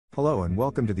Hello and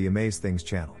welcome to the Amaze Things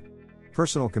channel.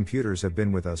 Personal computers have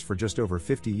been with us for just over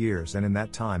 50 years and in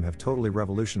that time have totally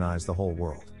revolutionized the whole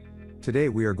world. Today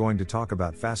we are going to talk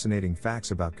about fascinating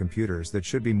facts about computers that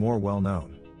should be more well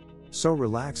known. So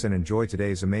relax and enjoy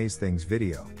today's Amaze Things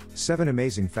video, 7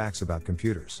 amazing facts about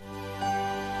computers.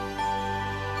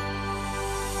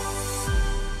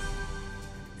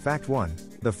 Fact 1.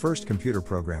 The first computer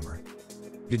programmer.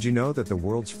 Did you know that the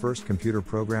world's first computer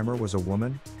programmer was a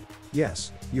woman?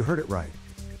 Yes, you heard it right.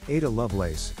 Ada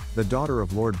Lovelace, the daughter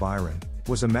of Lord Byron,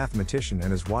 was a mathematician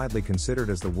and is widely considered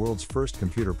as the world's first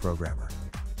computer programmer.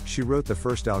 She wrote the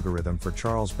first algorithm for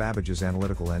Charles Babbage's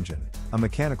analytical engine, a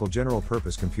mechanical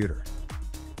general-purpose computer.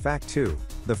 Fact 2.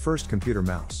 The first computer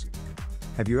mouse.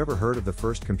 Have you ever heard of the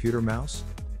first computer mouse?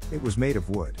 It was made of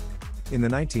wood. In the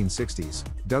 1960s,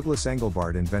 Douglas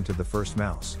Engelbart invented the first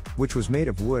mouse, which was made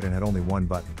of wood and had only one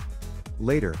button.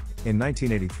 Later, in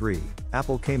 1983,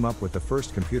 Apple came up with the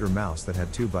first computer mouse that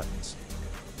had 2 buttons.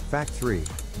 Fact 3.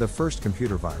 The first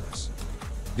computer virus.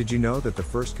 Did you know that the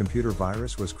first computer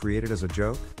virus was created as a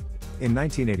joke? In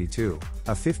 1982,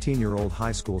 a 15-year-old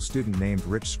high school student named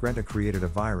Rich Skrenta created a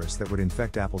virus that would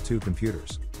infect Apple II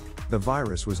computers. The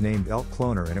virus was named Elk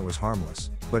Cloner and it was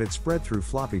harmless, but it spread through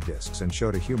floppy disks and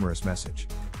showed a humorous message.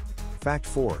 Fact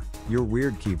 4. Your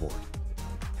weird keyboard.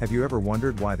 Have you ever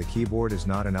wondered why the keyboard is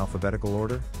not in alphabetical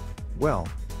order? Well,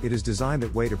 it is designed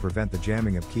that way to prevent the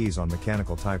jamming of keys on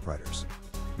mechanical typewriters.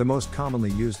 The most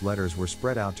commonly used letters were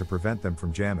spread out to prevent them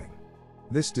from jamming.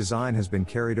 This design has been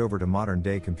carried over to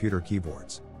modern-day computer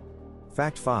keyboards.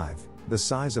 Fact 5. The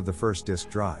size of the first disk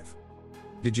drive.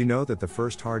 Did you know that the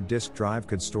first hard disk drive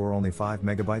could store only 5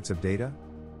 megabytes of data?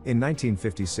 In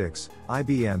 1956,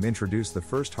 IBM introduced the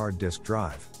first hard disk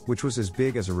drive, which was as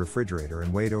big as a refrigerator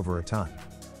and weighed over a ton.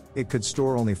 It could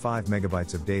store only 5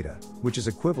 megabytes of data, which is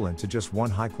equivalent to just one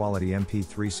high-quality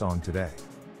MP3 song today.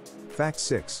 Fact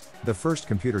 6. The first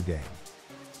computer game.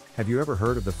 Have you ever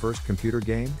heard of the first computer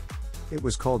game? It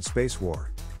was called Space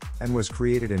War, and was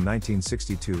created in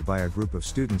 1962 by a group of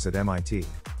students at MIT.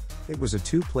 It was a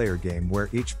 2-player game where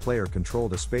each player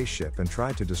controlled a spaceship and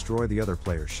tried to destroy the other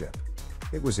player's ship.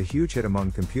 It was a huge hit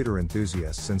among computer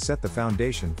enthusiasts and set the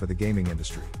foundation for the gaming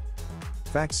industry.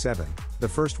 Fact 7. The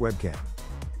first webcam.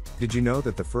 Did you know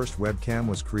that the first webcam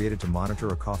was created to monitor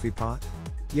a coffee pot?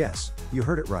 Yes, you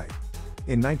heard it right.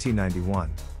 In 1991,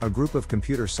 a group of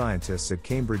computer scientists at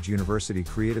Cambridge University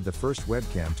created the first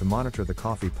webcam to monitor the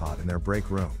coffee pot in their break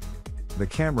room. The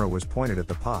camera was pointed at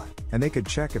the pot, and they could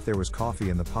check if there was coffee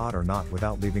in the pot or not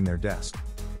without leaving their desk.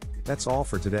 That's all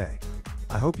for today.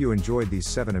 I hope you enjoyed these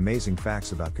 7 amazing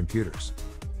facts about computers.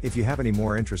 If you have any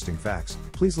more interesting facts,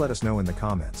 please let us know in the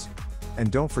comments. And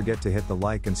don't forget to hit the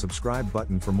like and subscribe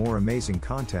button for more amazing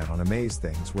content on Amaze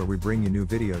Things, where we bring you new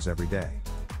videos every day.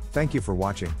 Thank you for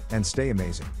watching, and stay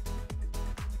amazing.